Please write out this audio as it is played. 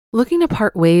Looking to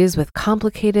part ways with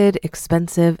complicated,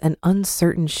 expensive, and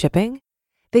uncertain shipping?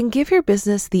 Then give your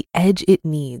business the edge it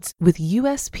needs with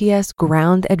USPS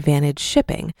Ground Advantage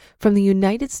shipping from the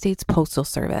United States Postal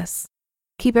Service.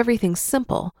 Keep everything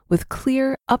simple with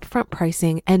clear, upfront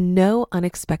pricing and no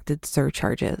unexpected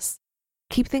surcharges.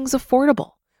 Keep things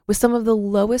affordable with some of the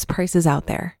lowest prices out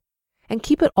there. And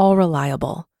keep it all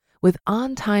reliable with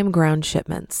on-time ground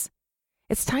shipments.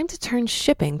 It's time to turn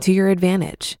shipping to your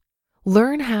advantage.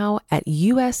 Learn how at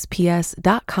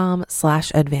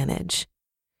USPS.com/advantage.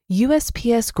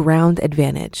 USPS Ground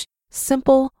Advantage.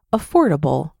 Simple,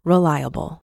 affordable,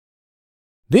 reliable.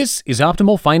 This is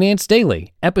Optimal Finance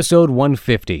Daily, episode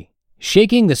 150,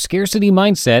 Shaking the Scarcity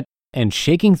Mindset and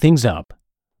Shaking Things Up,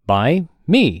 by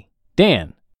me,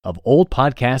 Dan, of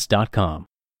oldpodcast.com.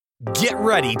 Get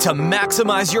ready to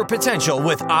maximize your potential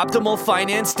with Optimal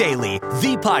Finance Daily,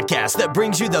 the podcast that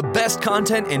brings you the best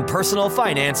content in personal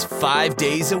finance 5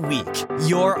 days a week.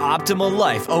 Your optimal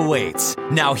life awaits.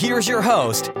 Now here's your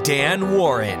host, Dan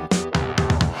Warren.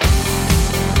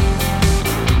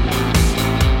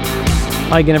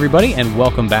 Hi again, everybody, and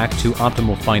welcome back to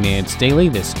Optimal Finance Daily,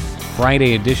 this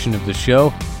Friday edition of the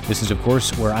show. This is, of course,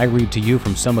 where I read to you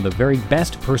from some of the very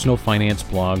best personal finance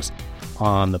blogs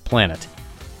on the planet.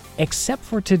 Except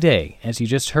for today, as you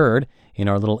just heard in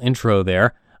our little intro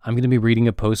there, I'm going to be reading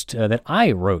a post that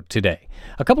I wrote today.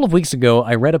 A couple of weeks ago,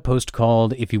 I read a post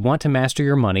called "If You Want to Master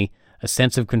Your Money, A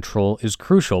Sense of Control is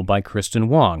Crucial" by Kristen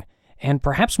Wong. And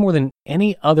perhaps more than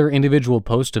any other individual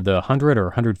post of the 100 or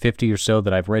 150 or so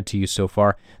that I've read to you so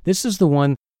far, this is the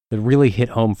one that really hit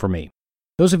home for me.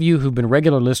 Those of you who've been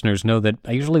regular listeners know that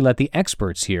I usually let the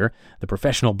experts here, the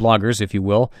professional bloggers, if you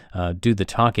will, do the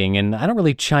talking, and I don't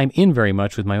really chime in very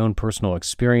much with my own personal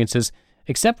experiences,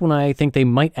 except when I think they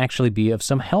might actually be of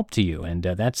some help to you, and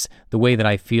that's the way that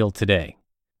I feel today.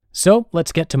 So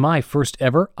let's get to my first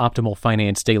ever Optimal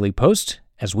Finance Daily post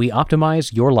as we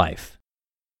optimize your life.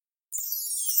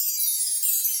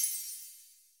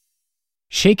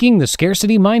 Shaking the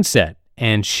Scarcity Mindset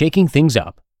and Shaking Things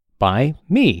Up, by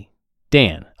me,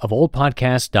 Dan, of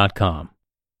oldpodcast.com.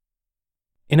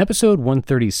 In episode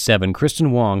 137,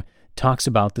 Kristen Wong talks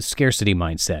about the scarcity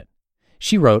mindset.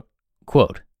 She wrote,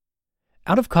 quote,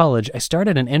 "Out of college, I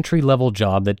started an entry-level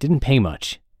job that didn't pay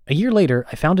much. A year later,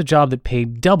 I found a job that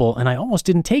paid double and I almost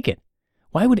didn't take it.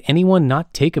 Why would anyone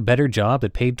not take a better job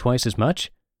that paid twice as much?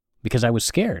 Because I was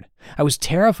scared. I was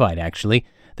terrified, actually,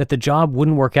 that the job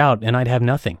wouldn't work out and I'd have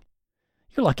nothing.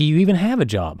 You're lucky you even have a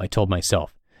job, I told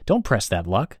myself. Don't press that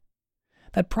luck.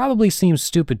 That probably seems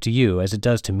stupid to you as it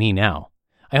does to me now.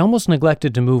 I almost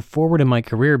neglected to move forward in my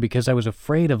career because I was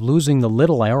afraid of losing the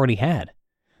little I already had.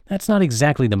 That's not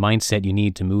exactly the mindset you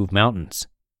need to move mountains."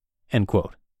 End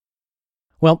quote.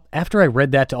 Well, after I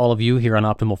read that to all of you here on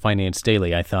Optimal Finance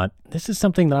Daily, I thought, this is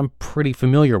something that I'm pretty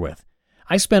familiar with.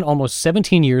 I spent almost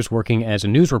 17 years working as a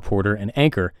news reporter and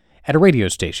anchor at a radio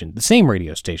station, the same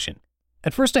radio station.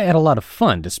 At first I had a lot of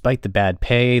fun despite the bad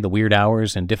pay, the weird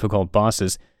hours, and difficult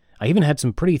bosses. I even had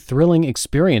some pretty thrilling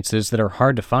experiences that are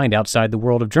hard to find outside the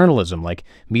world of journalism, like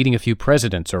meeting a few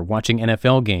presidents or watching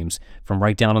NFL games from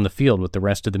right down on the field with the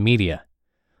rest of the media.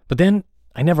 But then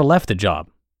I never left the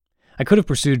job. I could have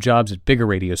pursued jobs at bigger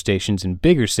radio stations in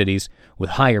bigger cities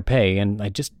with higher pay, and I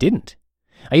just didn't.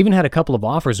 I even had a couple of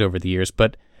offers over the years,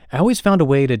 but I always found a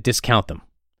way to discount them.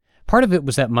 Part of it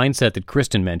was that mindset that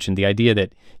Kristen mentioned, the idea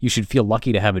that you should feel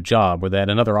lucky to have a job or that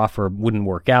another offer wouldn't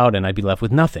work out and I'd be left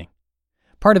with nothing.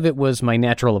 Part of it was my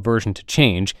natural aversion to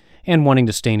change and wanting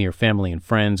to stay near family and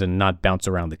friends and not bounce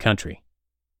around the country.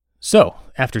 So,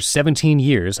 after 17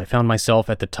 years, I found myself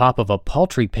at the top of a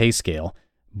paltry pay scale,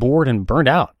 bored and burned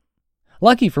out.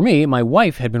 Lucky for me, my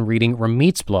wife had been reading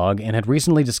Ramit's blog and had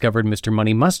recently discovered Mr.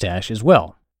 Money Mustache as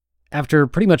well. After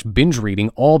pretty much binge reading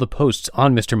all the posts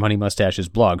on Mr. Money Mustache's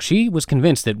blog, she was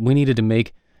convinced that we needed to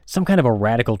make some kind of a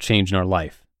radical change in our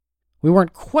life. We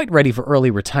weren't quite ready for early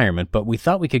retirement, but we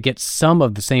thought we could get some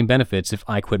of the same benefits if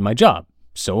I quit my job.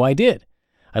 So I did.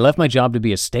 I left my job to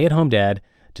be a stay-at-home dad,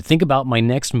 to think about my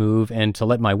next move, and to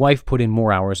let my wife put in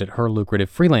more hours at her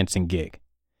lucrative freelancing gig.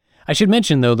 I should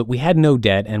mention, though, that we had no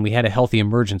debt and we had a healthy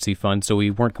emergency fund, so we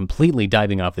weren't completely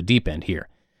diving off the deep end here.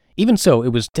 Even so, it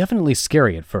was definitely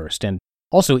scary at first, and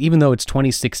also, even though it's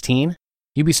 2016,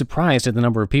 you'd be surprised at the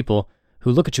number of people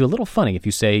who look at you a little funny if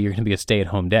you say you're going to be a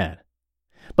stay-at-home dad.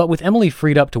 But with Emily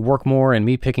freed up to work more and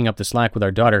me picking up the slack with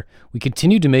our daughter, we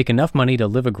continued to make enough money to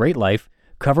live a great life,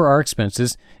 cover our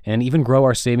expenses, and even grow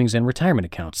our savings and retirement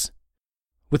accounts.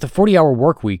 With the 40-hour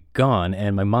work week gone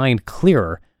and my mind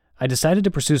clearer, I decided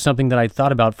to pursue something that I'd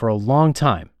thought about for a long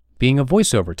time, being a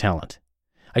voiceover talent.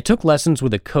 I took lessons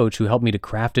with a coach who helped me to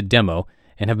craft a demo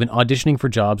and have been auditioning for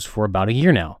jobs for about a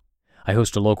year now. I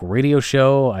host a local radio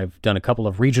show, I've done a couple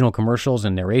of regional commercials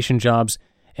and narration jobs,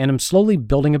 and I'm slowly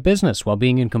building a business while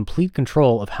being in complete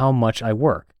control of how much I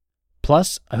work.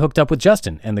 Plus, I hooked up with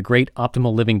Justin and the great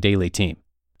Optimal Living Daily team.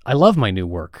 I love my new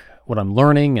work, what I'm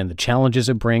learning and the challenges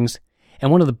it brings,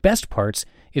 and one of the best parts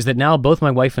is that now both my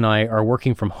wife and I are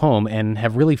working from home and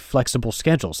have really flexible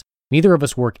schedules. Neither of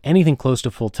us work anything close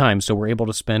to full-time, so we're able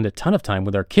to spend a ton of time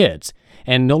with our kids,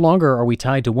 and no longer are we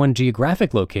tied to one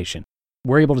geographic location.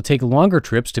 We're able to take longer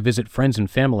trips to visit friends and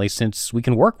family since we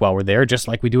can work while we're there just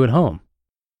like we do at home.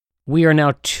 We are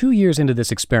now 2 years into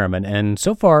this experiment, and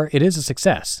so far it is a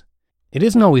success. It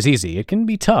isn't always easy. It can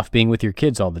be tough being with your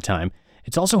kids all the time.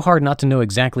 It's also hard not to know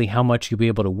exactly how much you'll be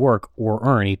able to work or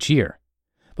earn each year.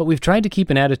 But we've tried to keep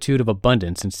an attitude of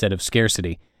abundance instead of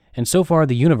scarcity, and so far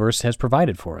the universe has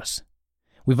provided for us.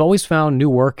 We've always found new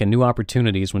work and new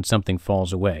opportunities when something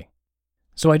falls away.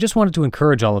 So I just wanted to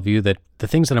encourage all of you that the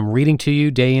things that I'm reading to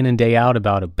you day in and day out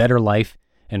about a better life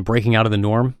and breaking out of the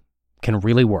norm can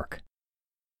really work.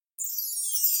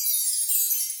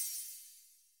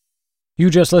 You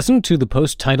just listened to the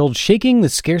post titled Shaking the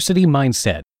Scarcity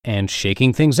Mindset and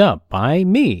Shaking Things Up by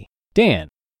me, Dan,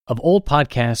 of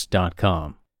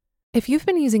oldpodcast.com. If you've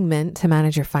been using Mint to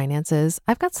manage your finances,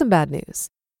 I've got some bad news.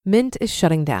 Mint is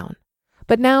shutting down.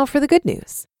 But now for the good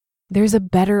news. There's a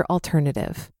better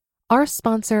alternative. Our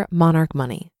sponsor, Monarch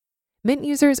Money. Mint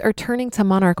users are turning to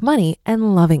Monarch Money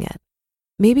and loving it.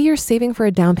 Maybe you're saving for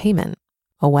a down payment,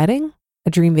 a wedding, a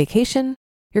dream vacation,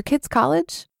 your kids'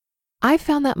 college. I've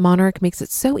found that Monarch makes it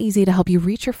so easy to help you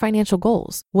reach your financial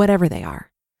goals, whatever they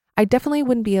are. I definitely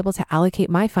wouldn't be able to allocate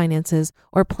my finances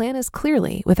or plan as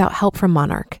clearly without help from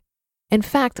Monarch. In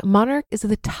fact, Monarch is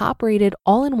the top-rated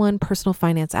all-in-one personal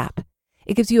finance app.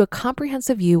 It gives you a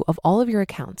comprehensive view of all of your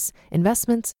accounts,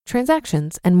 investments,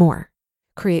 transactions, and more.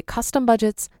 Create custom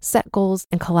budgets, set goals,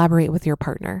 and collaborate with your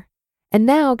partner. And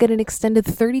now get an extended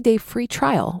 30-day free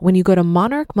trial when you go to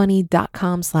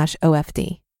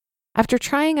monarchmoney.com/OFD. After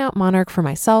trying out Monarch for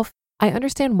myself, I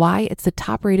understand why it's the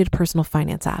top-rated personal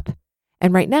finance app.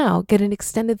 And right now, get an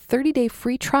extended 30-day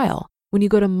free trial when you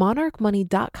go to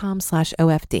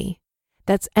monarchmoney.com/OFD.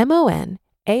 That's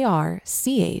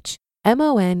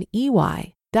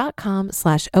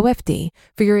monarchmoney.com/OFD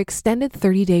for your extended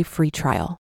 30-day free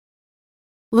trial.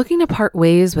 Looking to part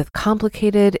ways with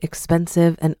complicated,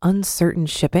 expensive, and uncertain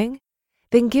shipping?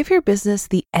 Then give your business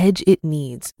the edge it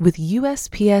needs with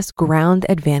USPS Ground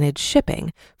Advantage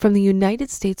shipping from the United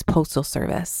States Postal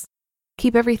Service.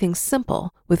 Keep everything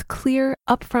simple with clear,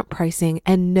 upfront pricing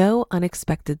and no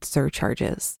unexpected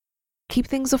surcharges. Keep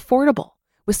things affordable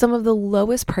with some of the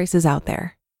lowest prices out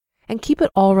there. And keep it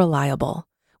all reliable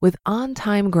with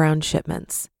on-time ground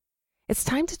shipments. It's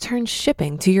time to turn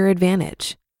shipping to your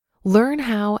advantage. Learn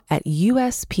how at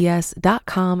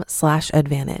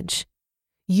USPS.com/advantage.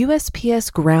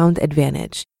 USPS Ground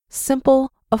Advantage.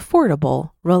 Simple,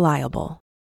 affordable, reliable.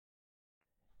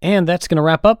 And that's going to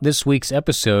wrap up this week's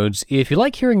episodes. If you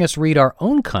like hearing us read our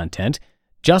own content,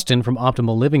 Justin from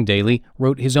Optimal Living Daily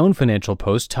wrote his own financial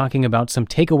post talking about some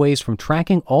takeaways from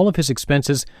tracking all of his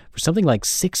expenses for something like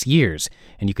 6 years.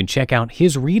 And you can check out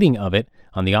his reading of it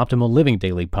on the Optimal Living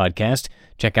Daily podcast.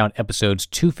 Check out episodes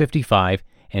 255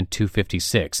 and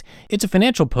 256. It's a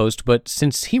financial post, but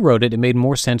since he wrote it, it made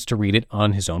more sense to read it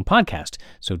on his own podcast.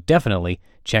 So definitely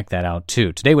check that out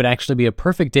too. Today would actually be a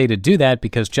perfect day to do that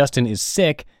because Justin is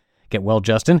sick. Get well,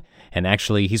 Justin. And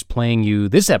actually, he's playing you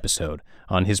this episode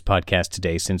on his podcast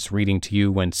today since reading to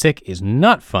you when sick is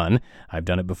not fun. I've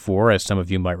done it before, as some of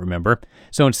you might remember.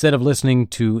 So instead of listening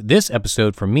to this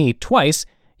episode from me twice,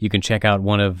 you can check out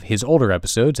one of his older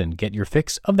episodes and get your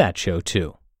fix of that show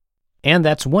too. And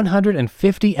that's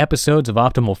 150 episodes of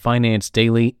Optimal Finance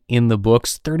Daily in the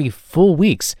books, 30 full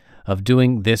weeks of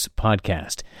doing this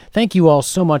podcast. Thank you all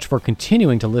so much for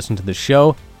continuing to listen to the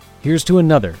show. Here's to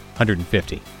another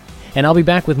 150. And I'll be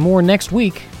back with more next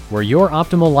week, where your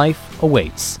optimal life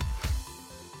awaits.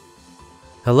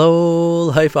 Hello,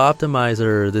 Life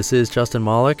Optimizer. This is Justin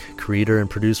Malik, creator and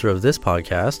producer of this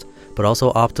podcast, but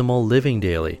also Optimal Living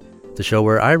Daily, the show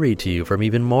where I read to you from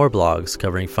even more blogs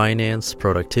covering finance,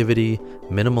 productivity,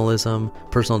 minimalism,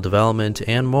 personal development,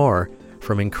 and more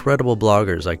from incredible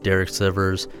bloggers like Derek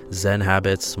Sivers, Zen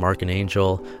Habits, Mark and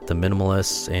Angel, The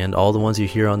Minimalists, and all the ones you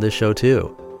hear on this show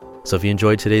too. So if you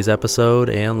enjoyed today's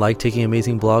episode and like taking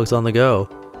amazing blogs on the go,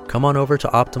 come on over to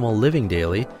Optimal Living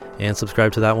Daily and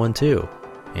subscribe to that one too.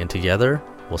 And together,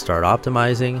 we'll start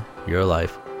optimizing your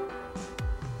life.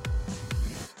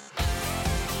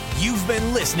 You've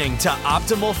been listening listening to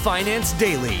Optimal Finance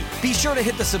Daily. Be sure to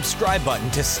hit the subscribe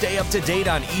button to stay up to date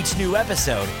on each new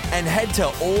episode and head to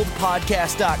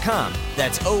oldpodcast.com.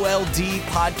 That's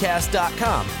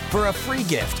OLDpodcast.com for a free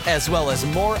gift as well as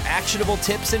more actionable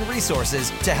tips and resources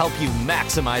to help you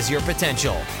maximize your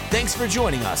potential. Thanks for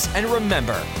joining us, and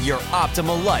remember, your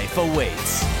optimal life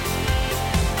awaits.